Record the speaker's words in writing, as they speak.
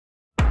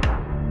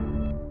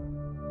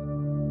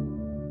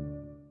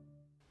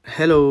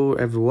Hello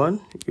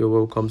everyone, you're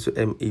welcome to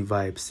ME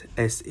Vibes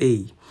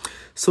SA.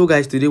 So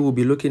guys, today we'll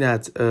be looking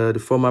at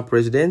the former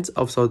president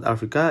of South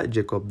Africa,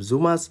 Jacob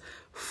Zuma's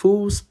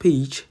full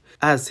speech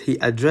as he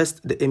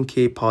addressed the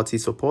MK party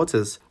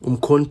supporters,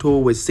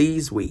 mkhonto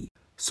Wesizwe.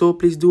 So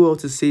please do all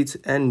to sit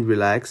and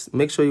relax.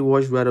 Make sure you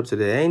watch right up to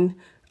the end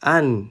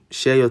and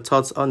share your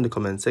thoughts on the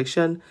comment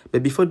section.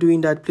 But before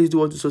doing that, please do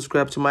want to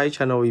subscribe to my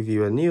channel if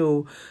you are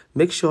new.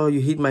 Make sure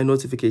you hit my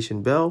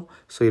notification bell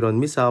so you don't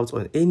miss out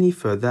on any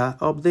further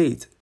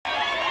update.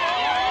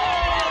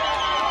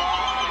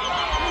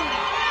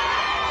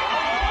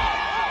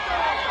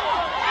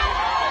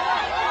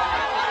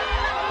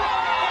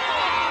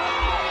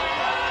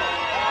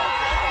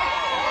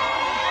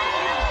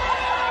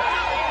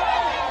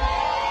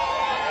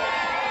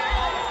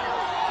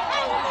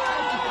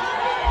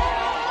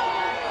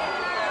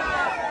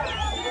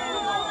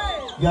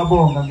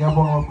 Ngiyabonga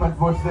baphathi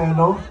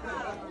bohlelo.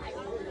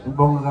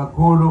 Ngibonga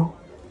kakhulu.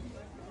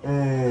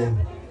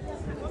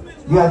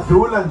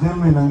 Ngiyadlula nje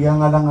mina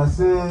ngiyangala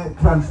ngase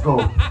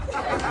Transport.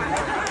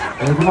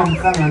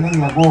 Kunomhlangano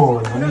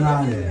engiyabona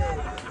omncane.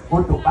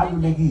 Kodwa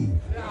ubalulekile.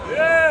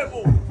 Yebo.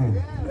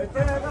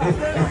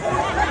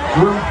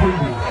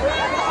 Ngiyamkhuluma.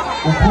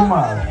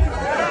 Uphuma.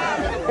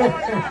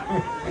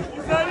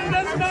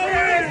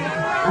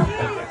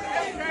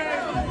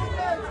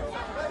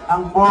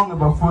 Angibonge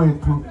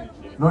bafowethu.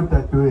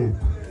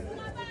 Nodadewethu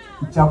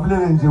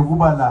ijabulele nje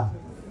kuba la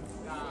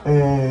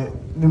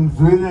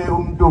nimzwile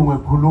umuntu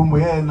ngekhulumo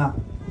yena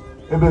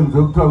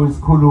ebengizokuthiwa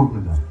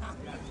kwisikhulumi la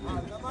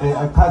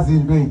achaza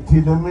into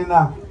ezithile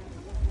mina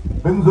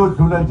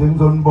bengizodlula nje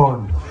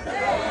ngizonibona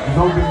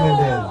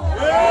ngizobingelela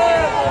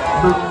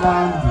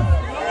ntomlandi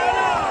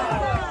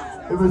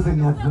ebese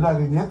ngiyadlula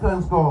ke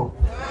ngiyaTransport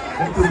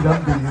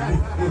enkundambili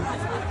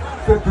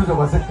seduze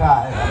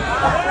kwasekhaya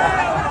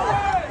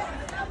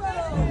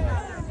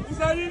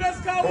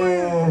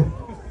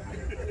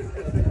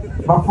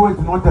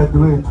bafowethu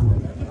nodadewethu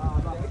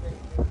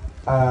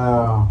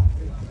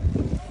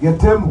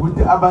ngiyethemba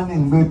ukuthi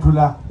abaningi bethu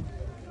la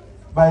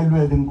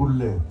bayilwela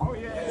inkululeko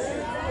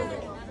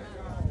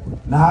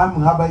nami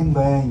ngaba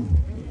ingxenye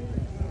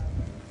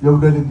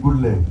yokulwela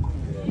inkululeko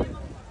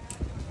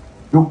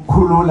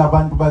yokukhulula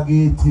abantu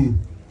bakithi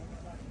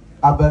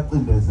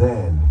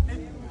abacindezele.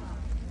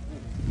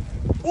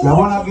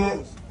 Uyabona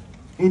ke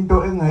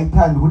into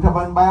engayithandi ukuthi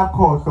abantu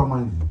bayakhohlwa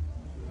manje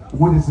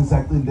ukuthi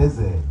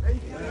sisacindezela.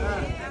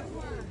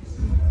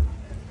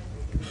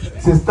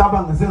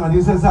 Sesicabanga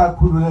sengalise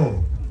sakhululeka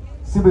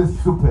sibe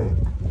sihlupheka.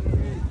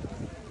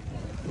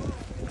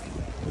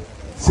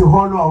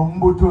 Siholwa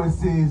umbutho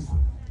wesizwe.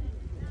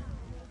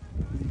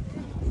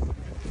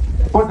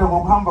 Kodwa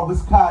ngokuhamba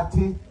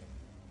kwesikhathi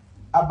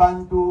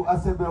abantu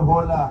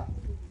asebehola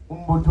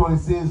umbutho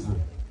wesizwe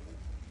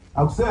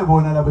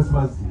akusebona laba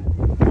besifazile.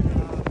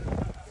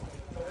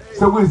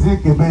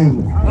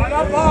 Sekuyizigebengu.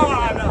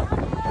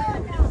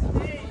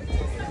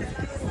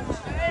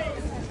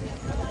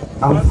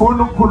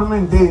 Angifuni ukukhuluma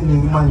into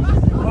eningi manje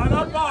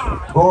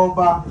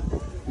ngoba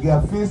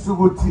ngiyafisa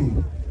ukuthi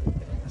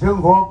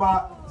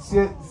njengoba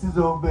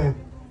sizobe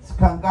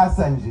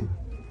sikhankasa nje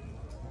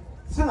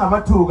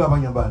singabathuka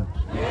abanye abantu.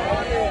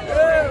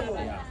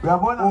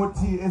 Uyabona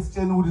ukuthi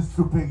esitshena ukuthi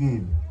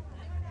sihluphekile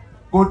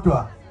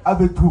kodwa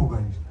abethuka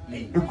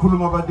nje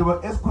ekhuluma abantu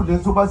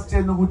esikhundleni soba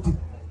sitshena ukuthi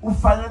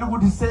ufanele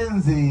ukuthi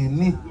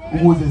senzeni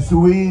ukuze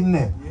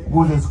siwine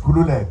ukuze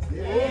sikhululeke.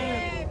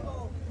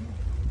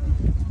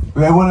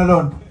 Uyabona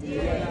lonto?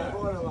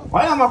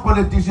 Why am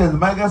politicians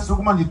mayike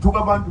sukuma ngithuka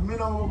abantu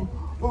mina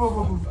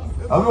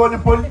awuyona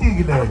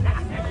ipolitiki le.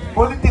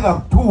 Politika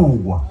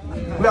akuthukwa.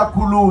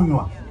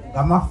 Kuyakhulunywa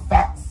ngama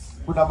facts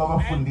kulabo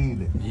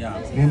abafundile.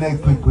 Nina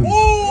iqhiqhi.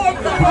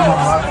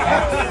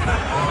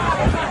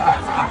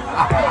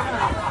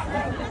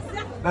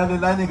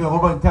 Lani ke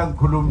ngoba ngithanda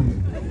ukukhuluma.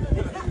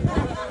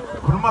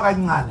 Khuluma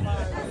kancane.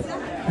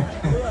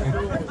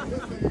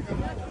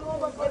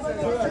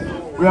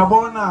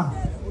 Uyabona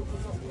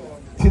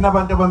thina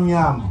abantu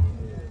abamnyama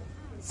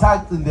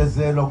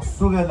sacindezelwa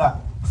kusukela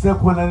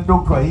kusekhona into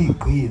okuthiwa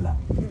yiqila.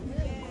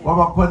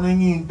 Kwaba khona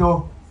enye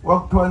into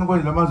wakuthiwa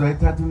inkonzo lamazwe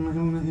ayithatha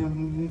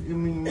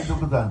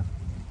imintokuzana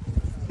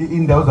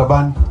indawo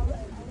zabantu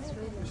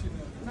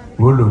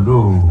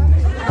ngololo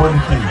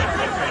politics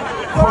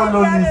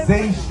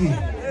colonization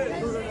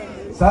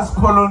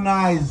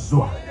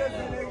sasicolonizwa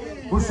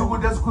kusho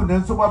ukuthi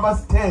esikhundleni sokuba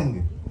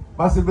sithenge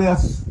base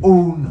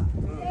beyasona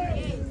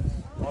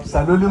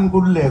salola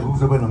inkululeko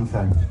kuzobe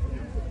namhlanje.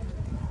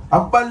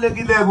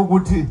 Akubalekileke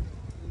ukuthi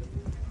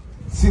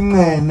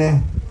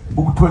sinqene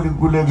ukuthola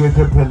inkululeko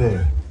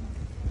ephelele.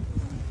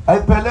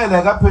 Ayiphelele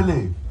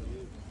akaphelele.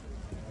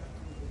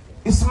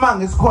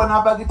 Isimanga esikhona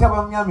abakithi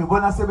abamnyama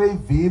ibona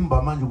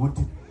sebeyivimba manje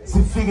ukuthi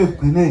sifike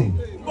egcineni.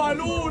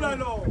 Balula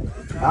lo.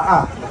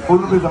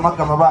 Unubiza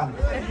amagama abantu.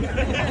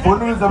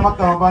 Unubiza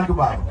amagama abantu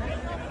baba.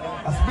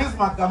 Asibiza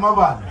amagama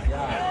abantu.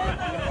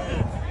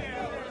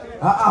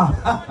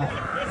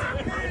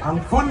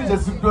 Angifuni nje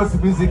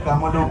sibiza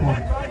igama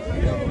lomuntu.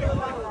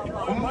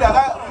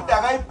 Umntaka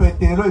ayibhede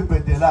ibhedelo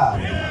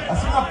ibhedelayo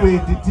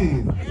asingabhedi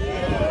thina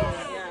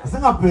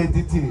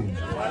asingabhedi thina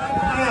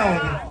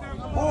ngeke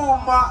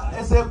uma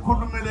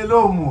esekhulumele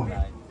lo muntu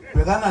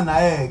bhekana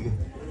naye ke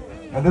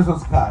ngaleso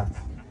sikhathi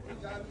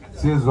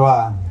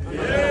sizwana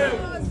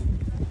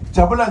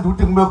jabula nje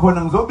ukuthi ngibe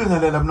khona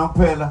ngizobingelela mina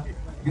kuphela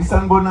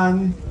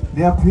ngisanibonani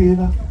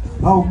niyaphila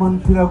hawu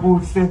maniphila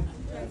kuhle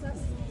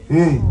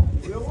hey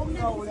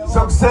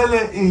sokusele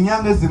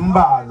inyanga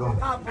ezimbalwa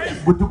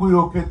ukuthi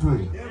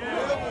kuyokhethwe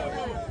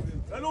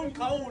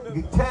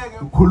ngitheke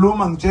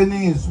ngikhuluma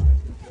ngitshenizwe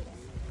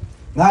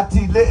ngathi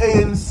le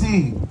ANC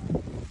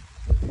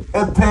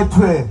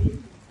ephethwe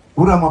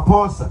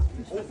uRamaphosa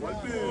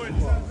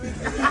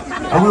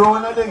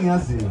akuyona le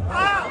ngiyaziyo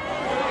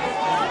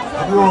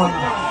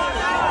akuyona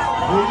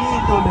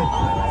into le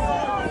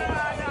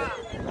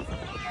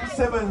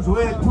umsebenzi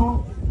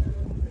wethu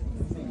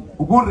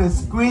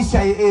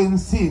ukuresquisha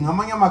iANC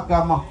ngamanye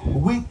amagama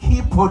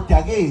ukuyikhipha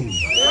odakeni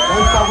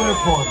ayifakwe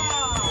khona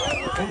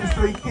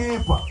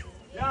engisoyikhipha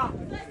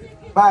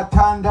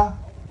bathanda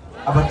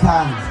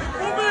abathandi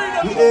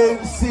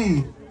iANC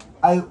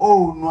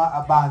ayownwa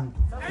abantu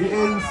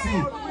iANC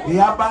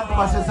iyabantu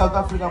base South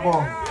Africa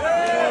bonke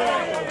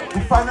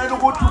kufanele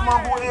ukuthi uma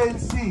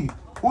kuANC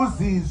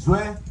uzizwe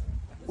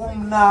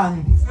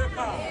umnandi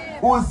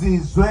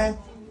uzizwe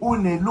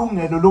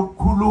unelungelo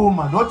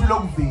lokukhuluma nothi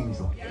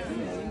lokuvinjwa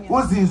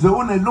uzizwe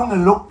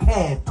unelungelo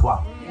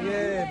lokukhethwa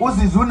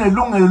uzizwe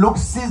unelungelo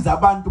lokusiza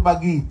abantu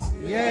bakithi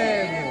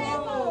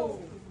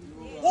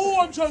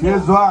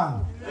yezwana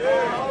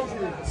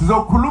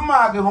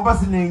sizokhuluma ke ngoba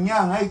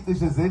sinenyanga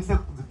eyicishe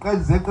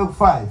zeqe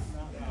 5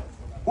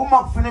 uma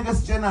kufanele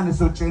sitshenane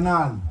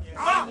sotshenana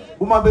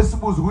uma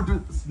besibuza ukuthi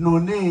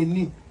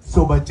sinoneni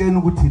sobatshena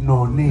ukuthi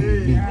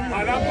noneni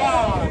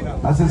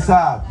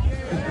asisabi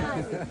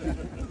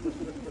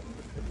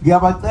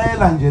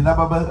ngiyabacela nje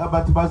laba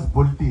abathi bazi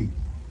politics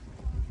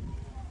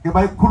ke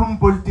bayikhuluma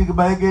politics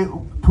bayeke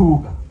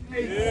ukuthuka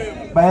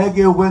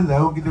bayeke ukwenza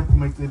yonke into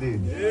ephuma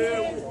eceleni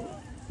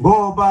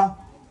ngoba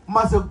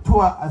uma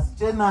sekuthiwa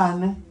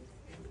asitshenane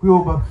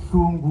kuyoba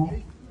buhlungu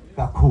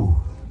kakhulu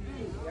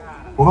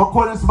ngoba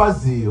khona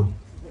sibaziyo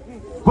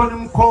khona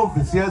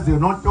imkhovi siyaziyo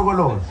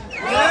notokoloza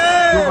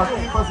kuyoba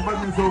khipha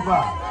sibanise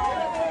uba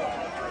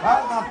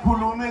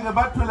bangakhulumi ke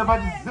bathwele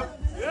bathi zip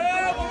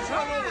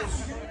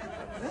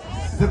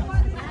zip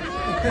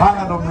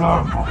banga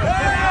nomlomo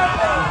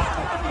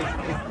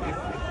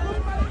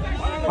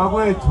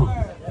bakwethu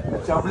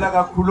jabula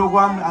kakhulu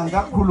kwami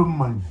angikakhulumi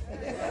manje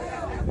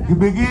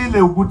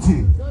ngibekile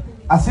ukuthi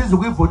asize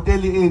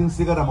ukuyivotela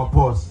iANC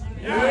kaRamaphosa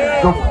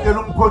ngivotela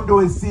umkhonto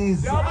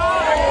wesizwe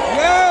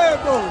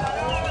yebo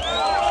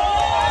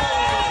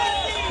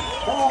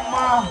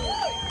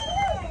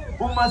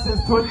uma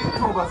sesithola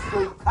ithuba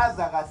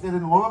sizoyichaza kahle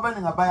ngoba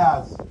abaningi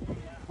abayazi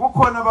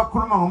kukhona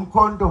abakhuluma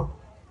ngomkhonto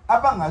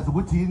abangazi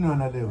ukuthi yini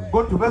yona leyo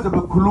kodwa beze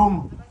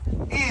bekhuluma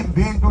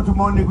imbintu ukuthi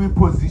uma unikwe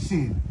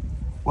iposition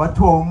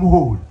wathiwa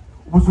umholi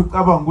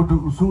ubusucabanga ukuthi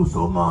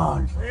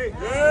ususomandla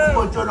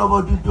sibotshela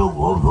about into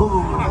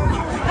ngovo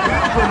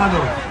khona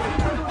lo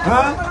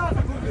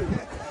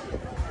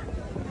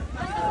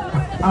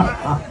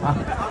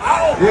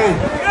hey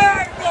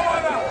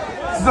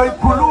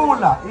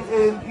sizoyikhulula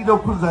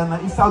ilokhuzana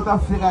iSouth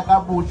Africa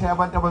kabusha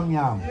yabantu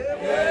abamnyama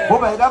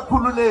ngoba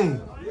ikakhululeki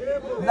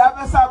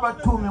laba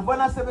sabathumi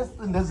bona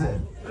sebesicindezela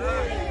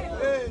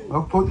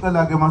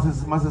ngokuxoxela ke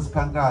mase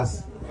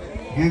sikhankasi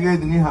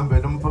ngeke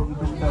ngihambele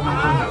umfowethu umntana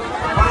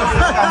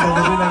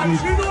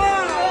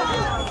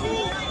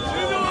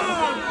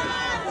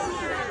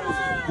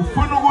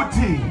ufuna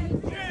ukuthi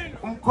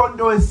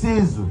umkhonto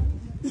wesizwe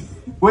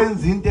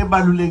wenza into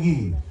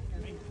ebalulekile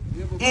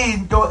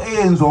into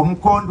eyenza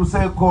umkhonto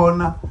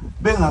usekhona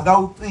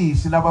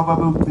bengakawucishi laba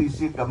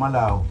babewucishi igama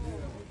lawo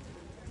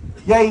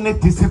yayine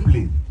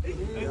discipline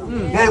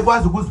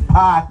yayikwazi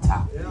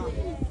ukuziphatha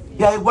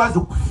yayikwazi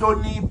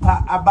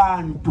ukuhlonipha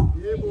abantu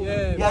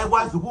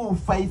yayikwazi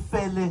ukufa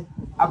ifele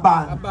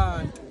abantu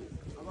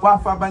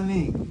kwafa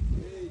abaningi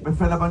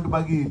befela abantu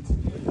bakithi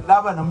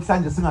laba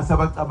namhlanje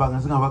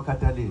singasabacabanga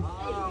singabakhathaleli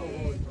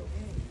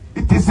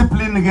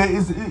idiscipline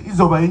ke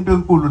izoba into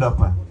enkulu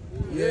lapha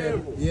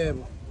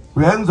yebo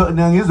uyangizwa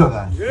niyangizwa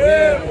kahle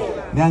yebo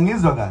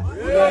niyangizwa kahle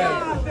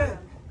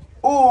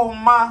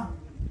uma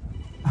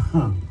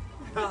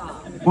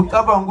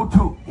ucabanga ukuthi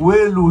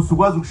welusu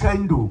kwazi ukushaya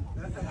induku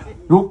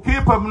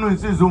yokukhipha mina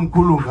insizwe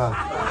umkhulu ngakho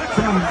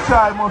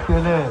singishaya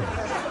imodelele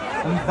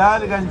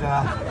ngidlali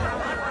kanjalo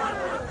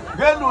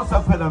ngelusa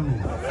phela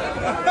mina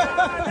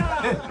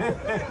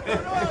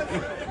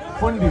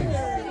fundisi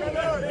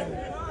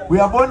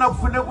uyabona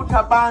kufuneka ukuthi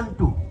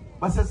abantu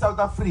base South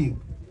Africa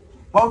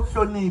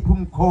bawuhloniphe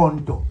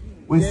umkhonto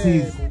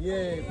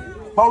wesizwe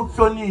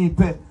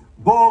bawuhloniphe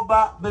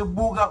ngoba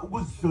bebuka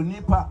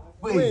ukuzihlonipha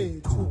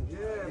kwethu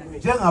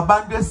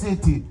njengabantu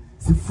esithi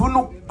sifuna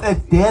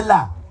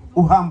ukuqedela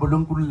uhambo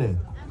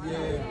lonkululeko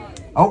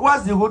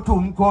awukwazi ukuthi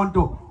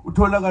umkhonto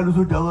utholakala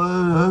usuthi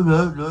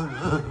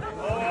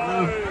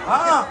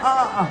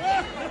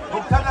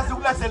ukuthatha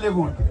sikulahlele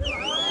kude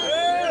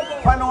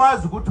fana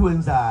wazi ukuthi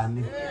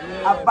wenzani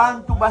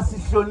abantu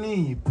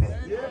basihloniphe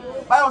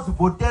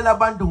bayosivotela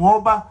abantu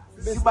ngoba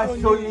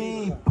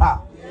sibahlonipha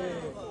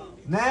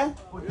ne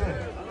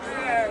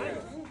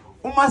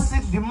uma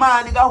sidla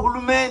imali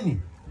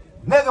kahulumeni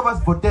ngeke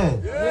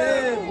basivotele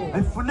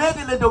ayifuneki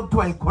lento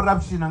okuthiwa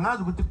i-corruption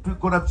angazi ukuthi kuthiwa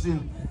i-corruption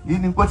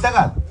yini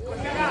inkohlakalo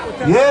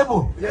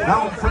yebo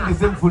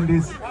nangumfundisi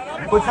emfundisi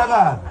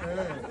inkohlakalo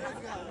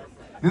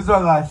nizwa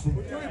kahle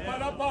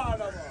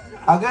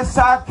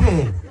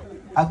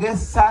ake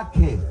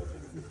sakhe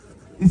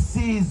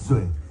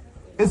isizwe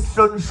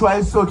esihlonishwayo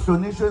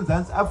esohlonishwe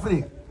eMzansi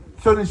Afrika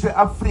hlonishwe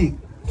Afrika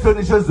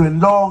hlonishwe ezweni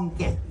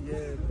lonke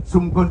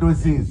umkhonto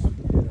wesizwe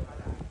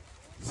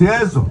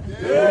siyezwa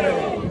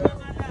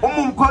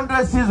umkhonto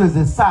wesizwe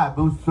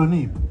zesabe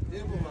usihloniphe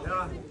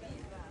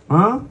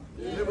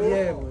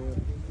Yebo.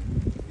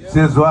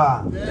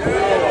 Siyezwa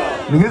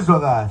ngizwa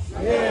kahle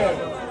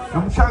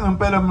nomshanga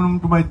impela mina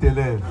umuntu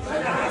mayidelela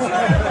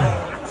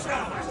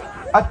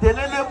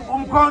adelele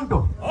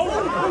umkhonto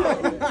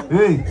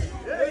hey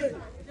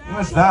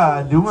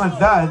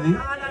ungadlali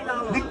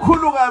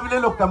likhulu kabi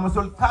lelo gama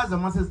solichaza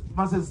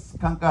mase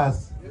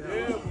sikhankasa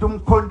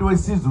umkhonto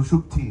wesizwe usho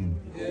ukuthini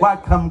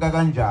waqhamuka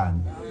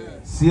kanjani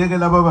siyeke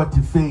laba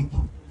bathi fake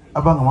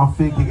abangama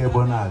fake ke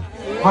bonake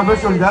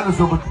mabesho njalo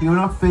sokuthi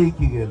yona fake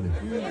ke le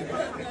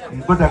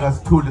kodwa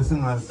kasithule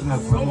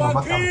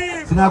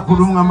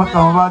singakhuluma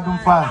ngamagama abantu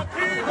mfana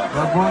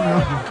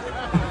yabona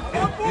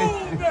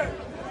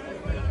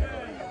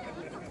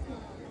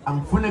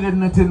angifune ke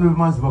natheni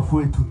wemazi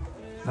bafowethu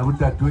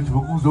nakudadewethu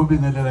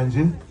bokuzobingelela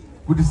nje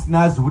ukuthi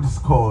sinazi ukuthi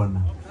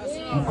sikhona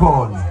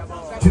ukhona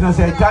thina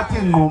siyayithatha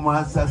inqoma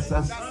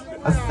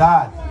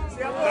asidlali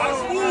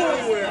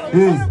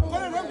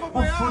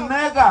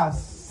kufuneka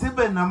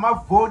sibe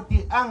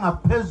namavoti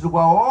angaphezulu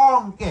kwa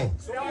wonke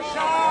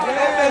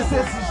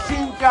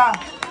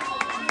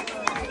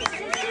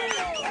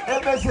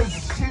ebese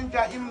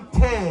sishintsha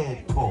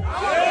imithetho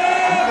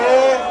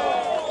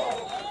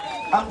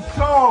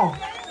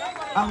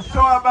I'm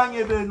sure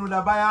abanye benu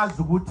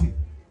labayazi ukuthi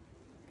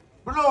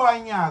kulo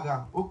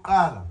wanyaka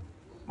uqala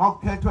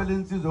makuphethwa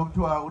lensizwe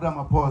okuthiwa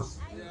uRamaphosa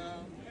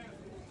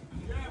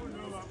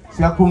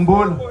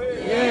siyakhumbula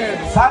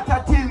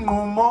sathatha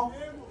inqumo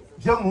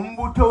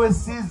njengombutho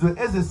wesizwe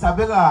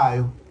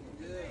ezesabekayo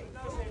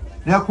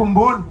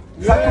niyakhumbula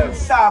sathi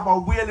umhlaba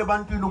ubuyele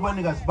ebantwini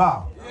ubanikazi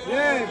bawo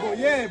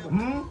Yebo.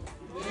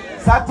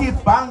 sathi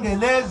ibhange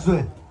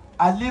lezwe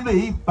alibe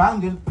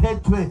ibhange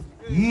liphethwe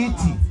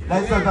yithi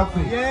la South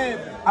Africa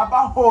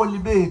abaholi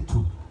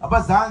bethu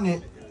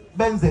abazange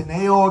benze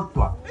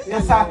neyodwa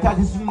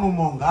esathatha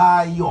isinqumo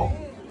ngayo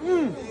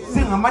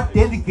singama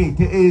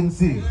delegate ANC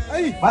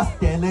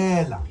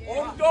basidelela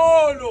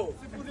Umtolo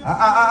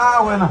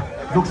wena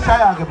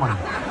lokushaya ke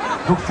manje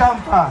lokushaya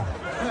mfana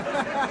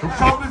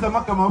lokushaya biza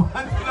amagama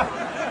abantu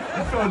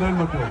isona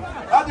imoto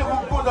ade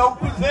kukhula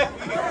ukuze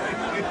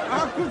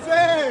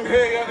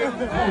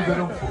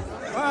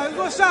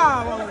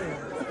ngoshaba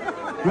wena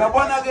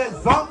uyabona ke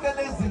zonke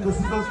lezi zinto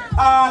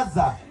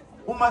sizosichaza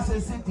uma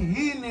sesithi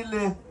yini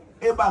le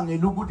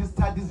ebangela ukuthi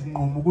sithathe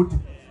izinqumo ukuthi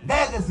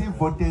ngeke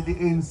sivotele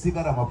ANC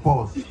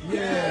kaRamaphosa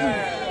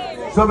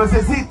so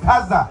bese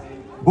sichaza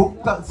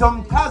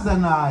somchaza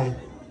naye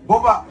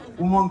ngoba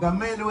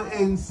umongameli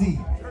weANC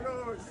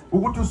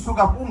ukuthi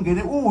usuka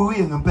ungene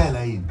uye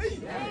ngempela yini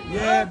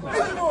yebo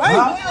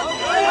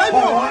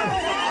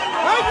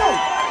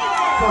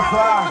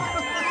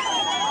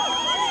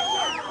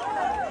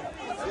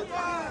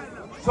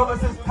so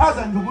bese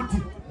sichaza nje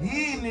ukuthi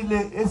yini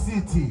le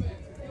esithi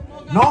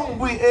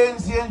nongibuyi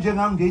ANC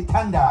njengami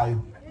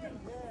ngiyithandayo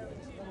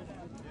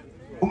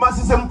uma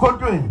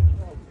sisemkhontweni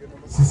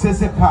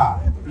sisesekhaya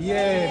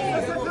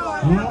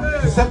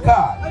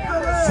sisekhaya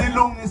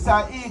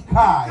silungisa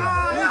ikhaya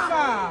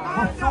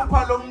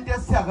kuhlupha lo muntu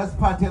esiyaka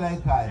siphathela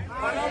ekhaya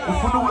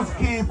ufuna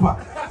ukusikhipha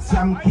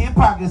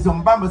siyamkhipha ke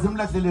siyombamba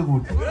simlahlele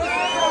kude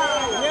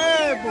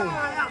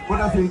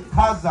kodwa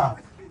sichaza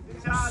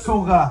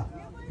kusuka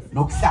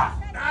nokuhlala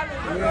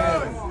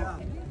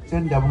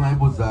sendaba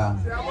ungayibuzanga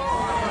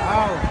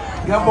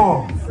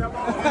yabo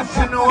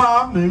mshini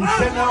wami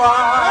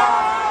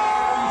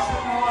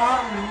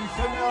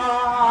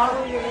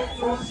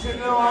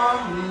umshini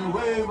wami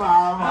we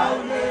baba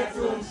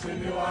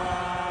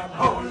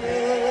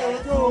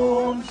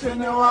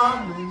umshini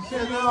wami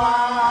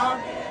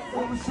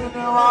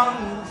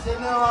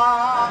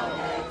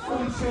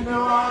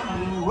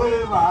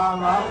we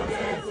baba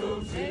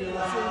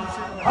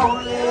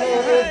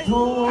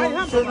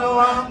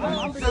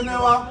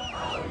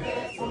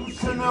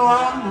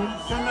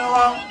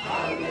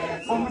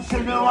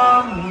umshini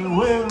wami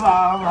we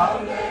baba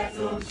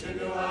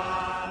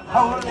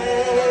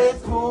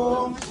Haulethu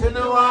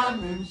umshini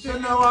wami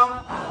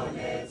we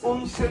baba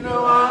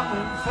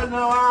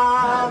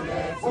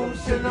Haulethu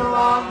umshini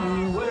wami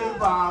we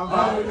baba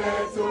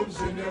Haulethu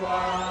umshini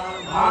wami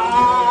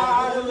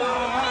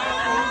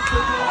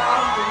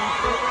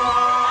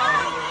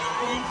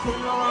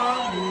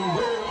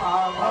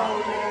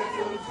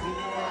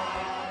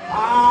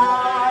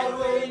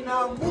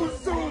wena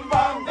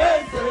musumba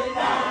mbezela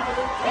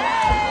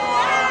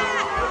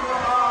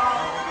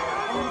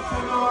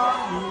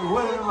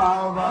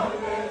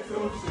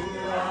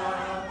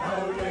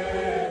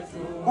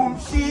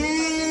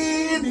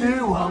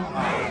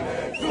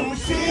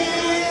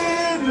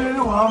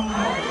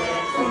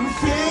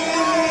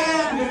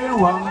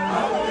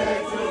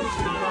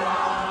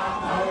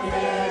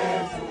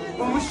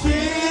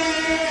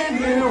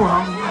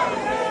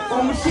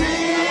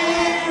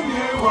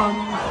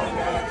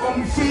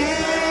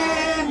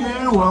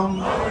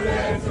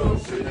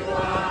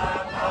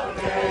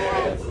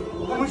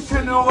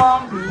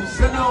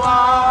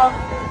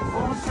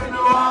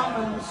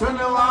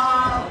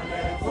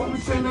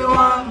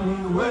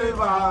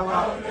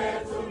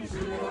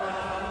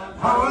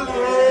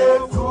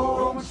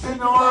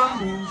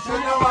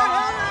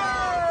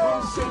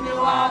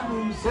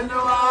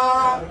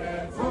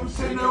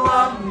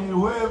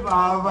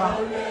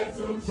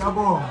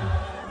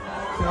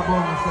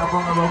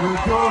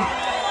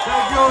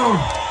Thank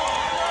you.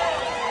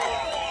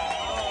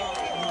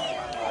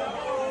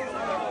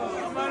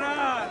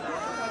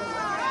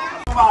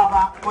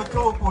 Baba,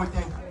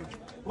 uThukuthe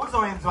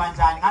uzowenziwa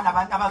njani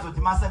ngalabantu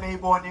abazothi mase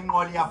beyibona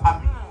inqolo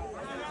yaphambili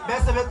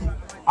bese bethi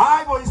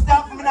hayi bo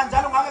istaff mina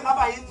njalo ngake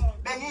ngaba yithi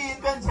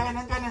bengiyinto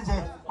entweni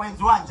nje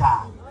kwenziwa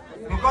njani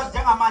because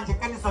njengamanje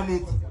iqiniso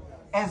lithi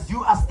as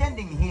you are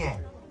standing here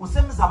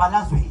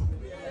usemzabalazweni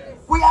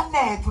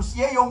kuyanetha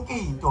ushiye yonke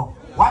into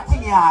wathi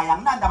ngiyaya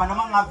nginandaba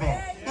noma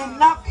ngavela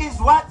enough is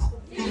what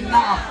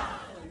enough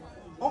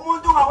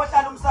umuntu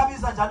ungakohlala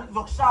umsabisa njalo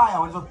uzokushaya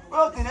wena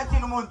uyogcina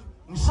ethini umuntu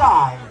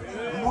ngishaye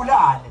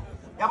ngibulale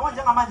yabo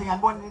njengamanje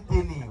ngiyanibona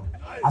idiniwe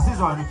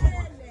asizona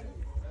idiniwe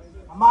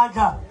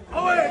amandla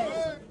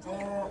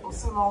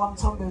usimo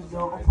wamthombe nje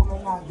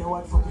ophumelande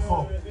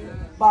 144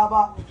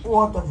 baba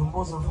uwodwa nje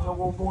umbuzo ufuna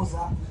ukubuza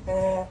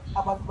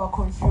abantu ba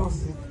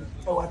confused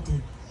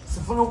ewadini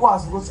sifuna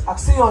ukwazi ukuthi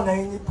akusiyona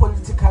yini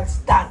political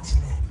stunt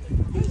le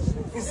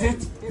is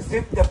it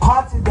the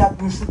party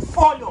that we should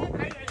follow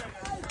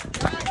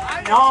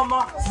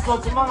noma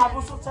sizothi mangabe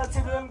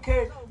usuthathile MK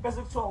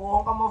bese kuthiwa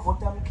wonke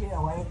amavoti MK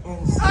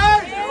awayenzi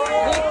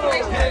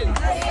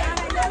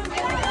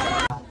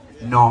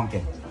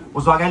nonke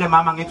uzwakele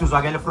mama ngithi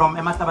uzwakele from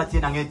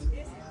emahlabathini ngithi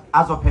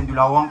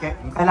azophendula wonke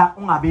ngicela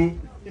ungabi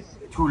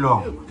too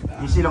long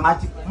ngishilo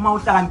ngathi uma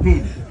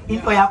uhlakaniphile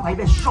into yakho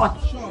ayibe short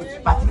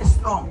but ibe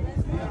strong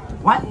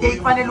one day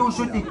kufanele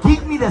ushuthi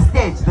give me the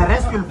stage the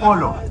rest will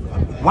follow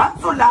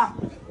once ula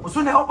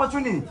usune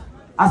opportunity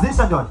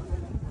azisha ndoda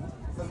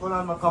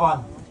sesibonani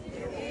maqabane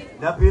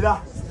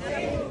laphila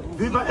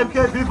viva MK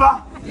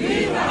viva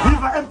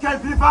viva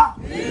MK viva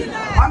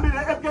phambili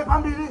MK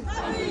phambili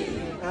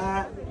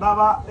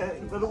baba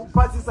ngicela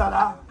ukuphathisa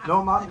la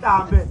noma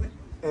mhlambe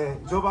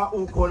njoba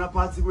ukhona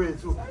phansi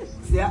kwethu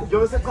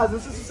njobe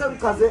seqhazisa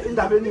semchaze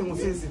indaba eningi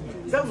usisi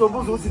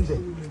sekuzobuza ukuthi nje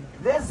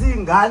lezi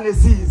ingane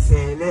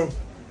sizele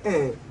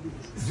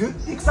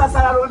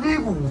ikusasa lalo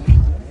likuphi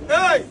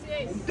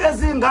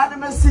lezi ingane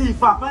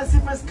mesifa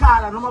masifa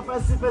esikhala noma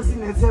masifa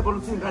esinethebo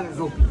ukuthi ingane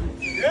zophi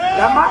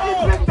lamanye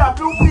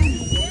WP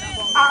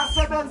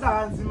asebenza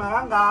kanzima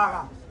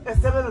kangaka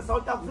esebenza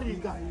South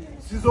Africa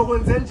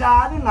sizokwenza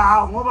njani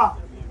ngawo ngoba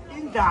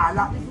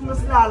indala ifuna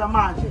silala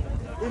manje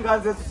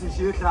ingane zethu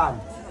sishiye ehlala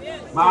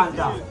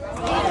manda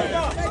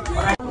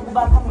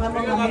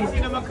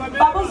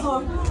Baba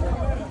Zuma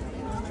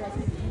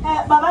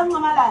Baba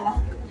Ncamalala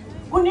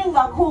kuningi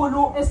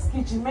kakhulu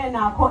esigijime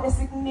nakho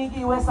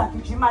esikunikiwe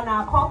sagijima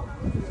nakho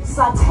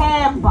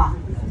sathemba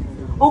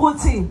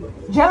ukuthi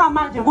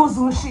njengamanje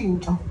kuza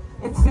ushintsho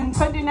it's been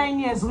 29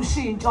 years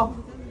ushintsho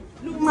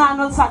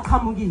luncane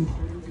olusaqhamukile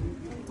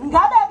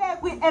ngabe ke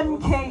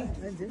kwi-MK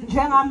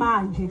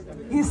njengamanje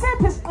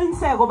isiphi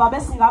isiqiniseko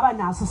baba singaba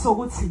naso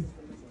sokuthi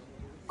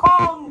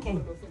konke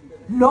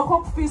lokho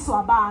kufiswa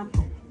abantu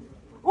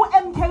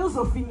uMK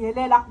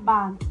uzofinyelela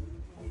kubantu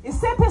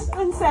isiphi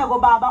isiqiniseko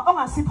baba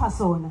ongasipha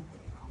sona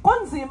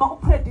kunzima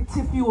ukupredict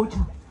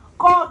future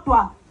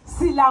kodwa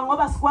sila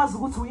ngoba sikwazi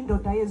ukuthi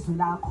uyindoda yezwi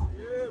lakho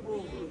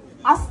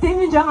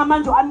asidingi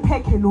njengamanje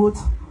unpack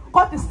lutho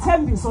kodwa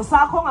isithembiso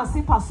sakho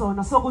ongasipha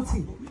sona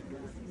sokuthi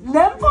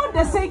lemfundo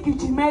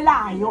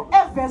eseyigijimelayo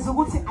eveza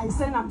ukuthi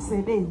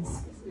ayisenamsebenzi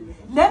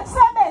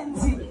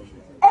lemsebenzi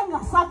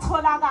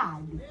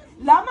engasatholakali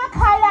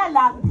lamakhaya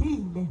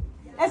lambile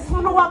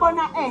esifuna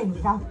ukwabona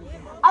endla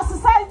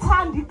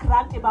asisayithanda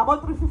igrant babo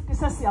 350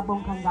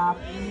 sesiyabonga ngabo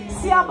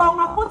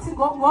siyabonga futhi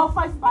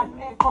ngo5 band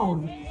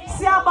eqolo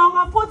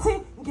siyabonga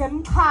futhi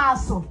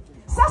ngemxhaso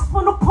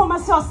sasifuna ukuphuma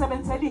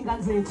siyosebenzela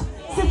ingane zethu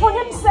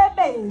sifuna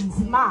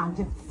imisebenzi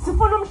manje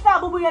sifuna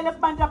umhlaba ubuyele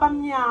kubantu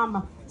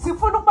abamnyama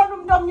sifuna ukubona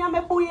umuntu omnyama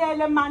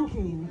ebuyele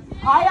emandleni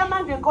hayi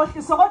amandla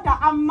enkohliso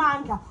kodwa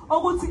amandla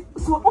ukuthi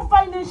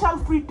u-financial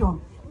freedom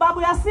baba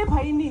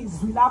uyasipha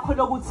inizwi lakho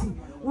lokuthi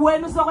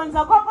wena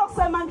uzokwenza konke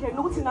okusemandleni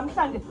ukuthi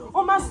namhlanje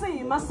uma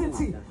siyima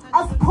sithi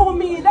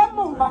asiphumile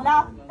emuva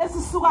la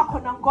esisuka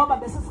khona ngoba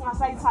bese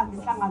singasayithandi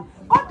inhlangano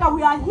kodwa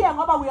we are here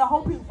ngoba we are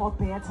hoping for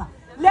better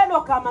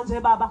lelo gama nje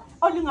baba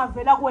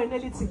olingavela kuwena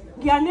elithi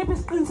ngiyanipha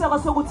isiqiniseko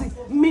sokuthi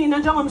mina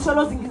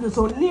njengomsholozi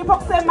ngizonipha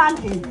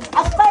okusemandleni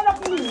asicela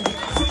kuningi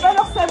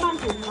sicela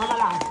okusemandleni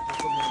ngabalala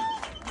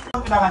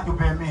kanti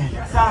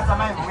ubhemile kusasa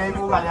manje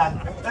ungeyibuka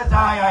lana ethi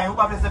hayi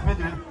ubaba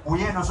esephendule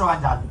uyena osho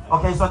kanjalo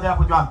okay isondela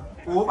futhi wami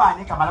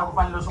ubani igama lakho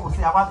kufanele usho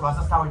usiyakwazi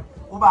wasesitaweni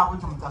ubaba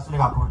uthi umcasule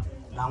kakhulu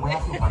nango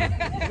yahlupha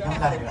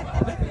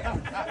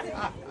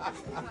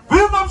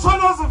viva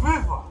msholozi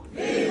viva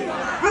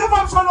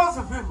viva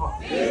msholozi viva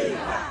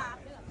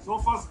so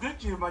fast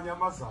gijima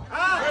nyamazana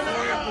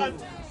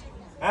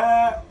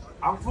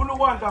angifuni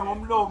ukwanda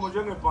ngomlomo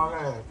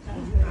njengebhakede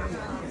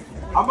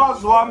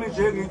amazwi wami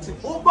nje ngithi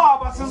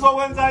ubaba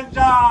sizokwenza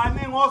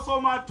njani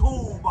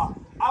ngosomathuba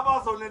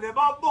abazonele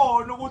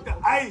babone ukuthi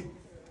hayi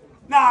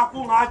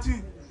naku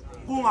ngathi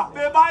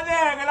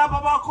kungabebaleke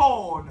lapha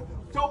bakhona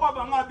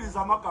ubaba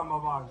ngabiza amagama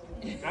abantu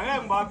ngeke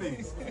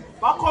ngibabize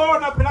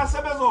bakhona phela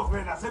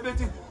sebezovela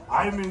sebethi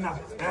hayi mina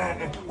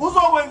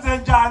uzokwenza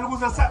njani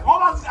ukuze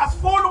ngoba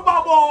asifuni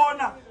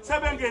ukubabona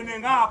sebengene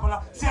ngapha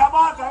la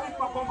siyabaza ukuthi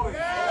bakhombre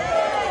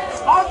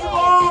bathi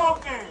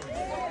bonke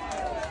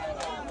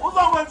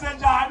uzokwenza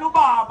njani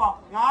ubaba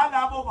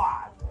ngalabo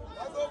bantu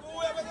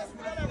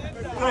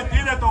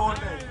qedile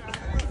dokotela.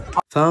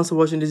 Thanks for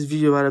watching this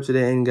video right up to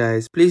the end,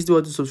 guys. Please do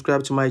want to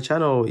subscribe to my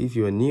channel if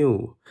you're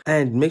new.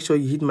 And make sure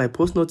you hit my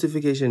post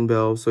notification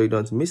bell so you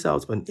don't miss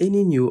out on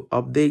any new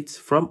updates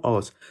from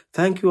us.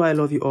 Thank you, I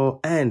love you all,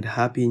 and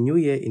Happy New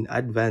Year in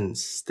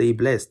advance. Stay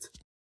blessed.